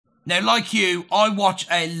Now, like you, I watch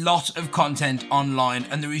a lot of content online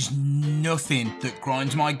and there is nothing that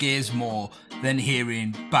grinds my gears more than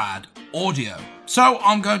hearing bad audio. So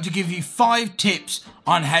I'm going to give you 5 tips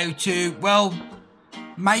on how to, well,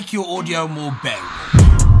 make your audio more bearable.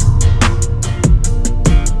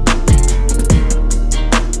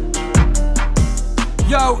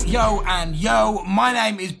 Yo, my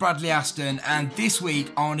name is Bradley Aston, and this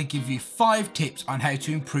week I want to give you 5 tips on how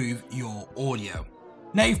to improve your audio.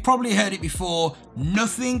 Now, you've probably heard it before,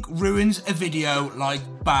 nothing ruins a video like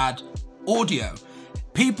bad audio.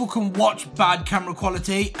 People can watch bad camera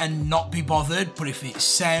quality and not be bothered, but if it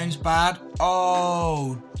sounds bad,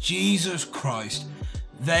 oh, Jesus Christ,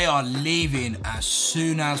 they are leaving as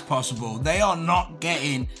soon as possible. They are not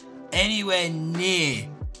getting anywhere near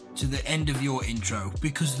to the end of your intro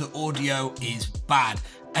because the audio is bad,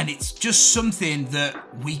 and it's just something that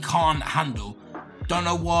we can't handle. Don't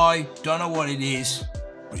know why, don't know what it is,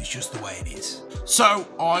 but it's just the way it is. So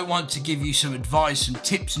I want to give you some advice, some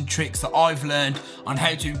tips and tricks that I've learned on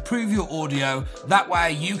how to improve your audio. That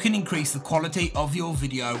way you can increase the quality of your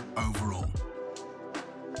video overall.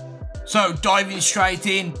 So diving straight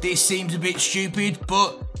in, this seems a bit stupid,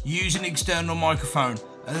 but use an external microphone.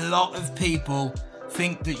 A lot of people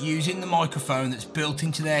think that using the microphone that's built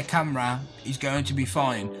into their camera is going to be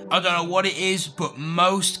fine. I don't know what it is, but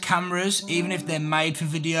most cameras, even if they're made for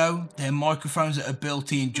video, their microphones that are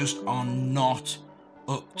built in just are not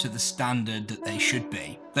up to the standard that they should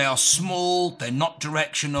be. They are small, they're not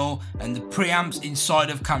directional, and the preamps inside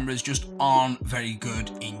of cameras just aren't very good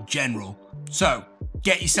in general. So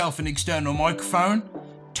get yourself an external microphone.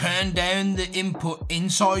 Turn down the input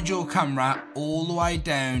inside your camera all the way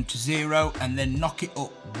down to 0 and then knock it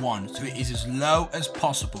up 1 so it is as low as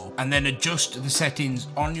possible, and then adjust the settings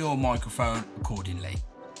on your microphone accordingly.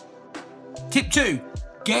 Tip 2,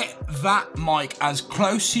 get that mic as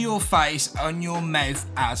close to your face and your mouth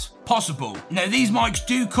as possible. Now, these mics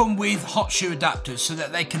do come with hot shoe adapters so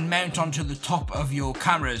that they can mount onto the top of your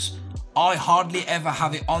cameras. I hardly ever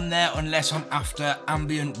have it on there unless I'm after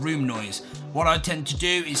ambient room noise. What I tend to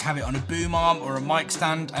do is have it on a boom arm or a mic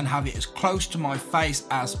stand and have it as close to my face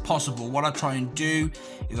as possible. What I try and do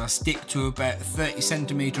is I stick to about a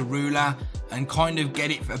 30cm ruler and kind of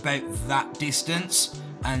get it about that distance,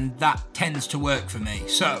 and that tends to work for me.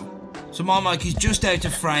 So my mic is just out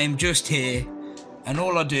of frame, just here, and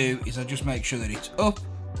all I do is I just make sure that it's up,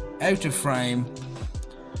 out of frame.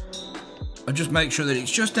 I just make sure that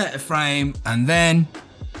it's just out of frame and then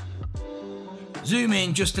zoom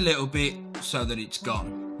in just a little bit so that it's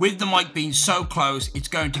gone. With the mic being so close, it's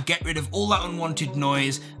going to get rid of all that unwanted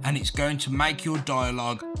noise, and it's going to make your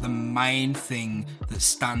dialogue the main thing that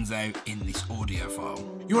stands out in this audio file.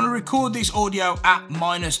 You want to record this audio at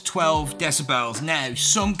 -12 decibels. Now,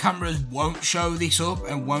 some cameras won't show this up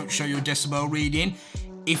and won't show your decibel reading.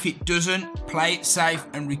 If it doesn't, play it safe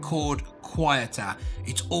and record quieter.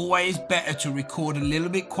 It's always better to record a little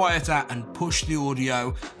bit quieter and push the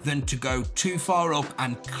audio than to go too far up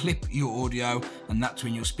and clip your audio, and that's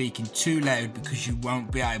when you're speaking too loud because you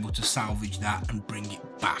won't be able to salvage that and bring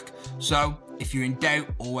it back. So if you're in doubt,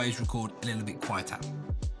 always record a little bit quieter.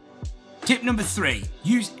 Tip number 3,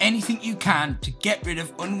 use anything you can to get rid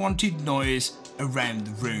of unwanted noise around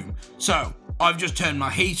the room. So I've just turned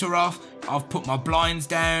my heater off, I've put my blinds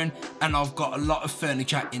down, and I've got a lot of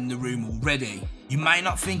furniture in the room already. You may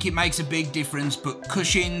not think it makes a big difference, but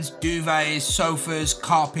cushions, duvets, sofas,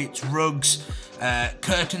 carpets, rugs,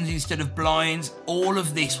 curtains instead of blinds, all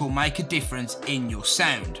of this will make a difference in your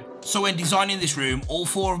sound. So when designing this room, all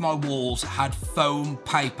 4 of my walls had foam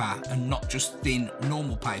paper and not just thin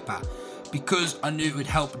normal paper. Because I knew it would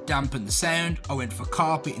help dampen the sound, I went for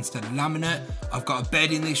carpet instead of laminate. I've got a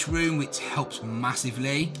bed in this room which helps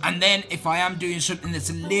massively. And then if I am doing something that's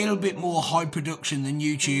a little bit more high production than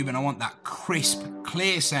YouTube and I want that crisp,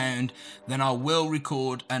 clear sound, then I will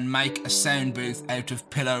record and make a sound booth out of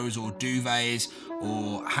pillows or duvets,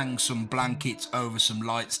 or hang some blankets over some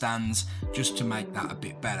light stands just to make that a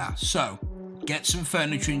bit better. So get some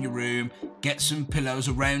furniture in your room, get some pillows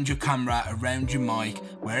around your camera, around your mic,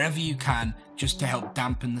 wherever you can, just to help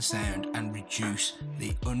dampen the sound and reduce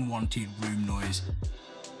the unwanted room noise.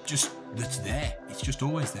 That's there. It's just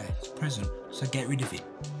always there. It's present. So get rid of it.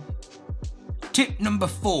 Tip number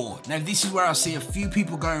 4. Now this is where I see a few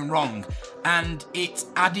people going wrong, and it's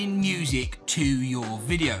adding music to your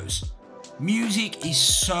videos. Music is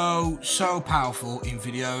so powerful in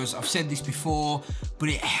videos. I've said this before, but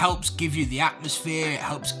it helps give you the atmosphere, it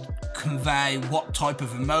helps convey what type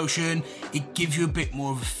of emotion, it gives you a bit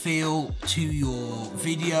more of a feel to your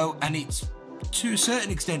video, and it's to a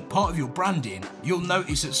certain extent part of your branding, you'll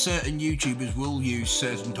notice that certain YouTubers will use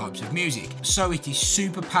certain types of music. So it is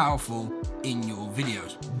super powerful in your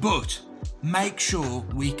videos. But make sure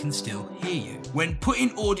we can still hear you. When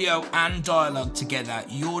putting audio and dialogue together,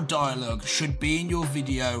 your dialogue should be in your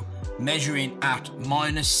video measuring at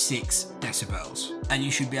 -6 decibels. And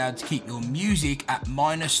you should be able to keep your music at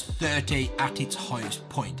 -30 at its highest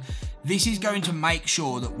point. This is going to make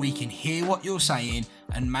sure that we can hear what you're saying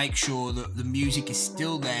and make sure that the music is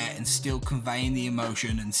still there and still conveying the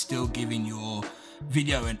emotion and still giving your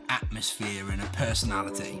video an atmosphere and a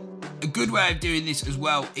personality. A good way of doing this as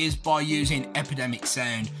well is by using Epidemic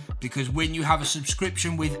Sound, because when you have a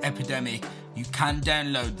subscription with Epidemic, you can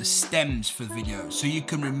download the stems for the video. So you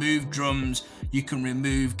can remove drums, you can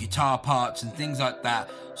remove guitar parts and things like that.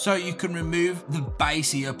 So you can remove the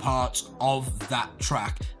bassier parts of that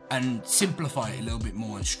track and simplify it a little bit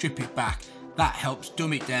more and strip it back. That helps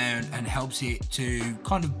dumb it down and helps it to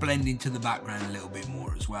kind of blend into the background a little bit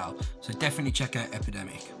more as well. So definitely check out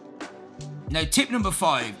Epidemic. Now, tip number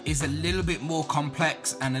 5 is a little bit more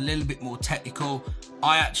complex and a little bit more technical.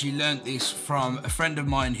 I actually learned this from a friend of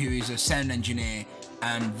mine who is a sound engineer,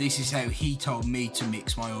 and this is how he told me to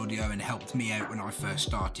mix my audio and helped me out when I first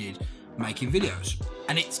started making videos.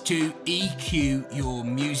 And it's to EQ your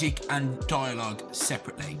music and dialogue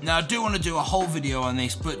separately. Now, I do want to do a whole video on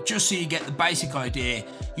this, but just so you get the basic idea,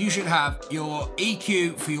 you should have your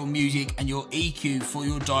EQ for your music and your EQ for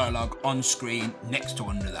your dialogue on screen next to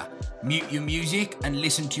one another. Mute your music and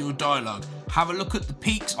listen to your dialogue. Have a look at the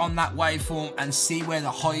peaks on that waveform and see where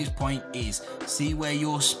the highest point is. See where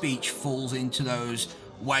your speech falls into those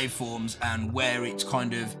waveforms and where it's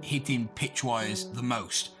kind of hitting pitch-wise the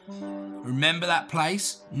most. Remember that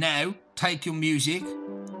place. Now take your music,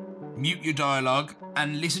 mute your dialogue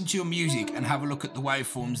and listen to your music and have a look at the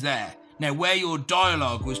waveforms there. Now where your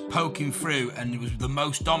dialogue was poking through and it was the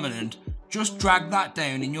most dominant, just drag that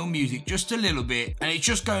down in your music just a little bit, and it's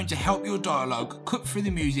just going to help your dialogue cut through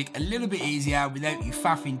the music a little bit easier without you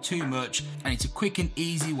faffing too much, and it's a quick and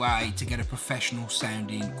easy way to get a professional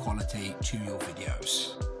sounding quality to your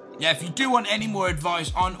videos. Yeah, if you do want any more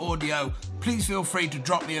advice on audio, please feel free to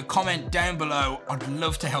drop me a comment down below. I'd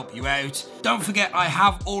love to help you out. Don't forget, I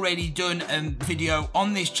have already done a video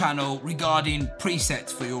on this channel regarding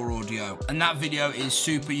presets for your audio, and that video is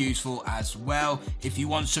super useful as well. If you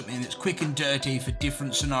want something that's quick and dirty for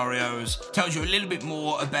different scenarios, tells you a little bit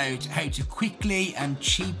more about how to quickly and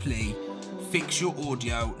cheaply fix your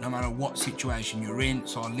audio no matter what situation you're in,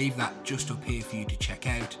 so I'll leave that just up here for you to check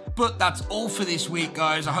out. But that's all for this week,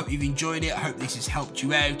 guys. I hope you've enjoyed it. I hope this has helped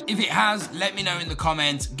you out. If it has, let me know in the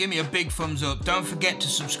comments. Give me a big thumbs up. Don't forget to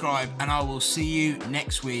subscribe, and I will see you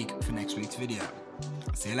next week for next week's video.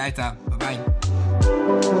 See you later.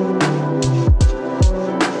 Bye-bye.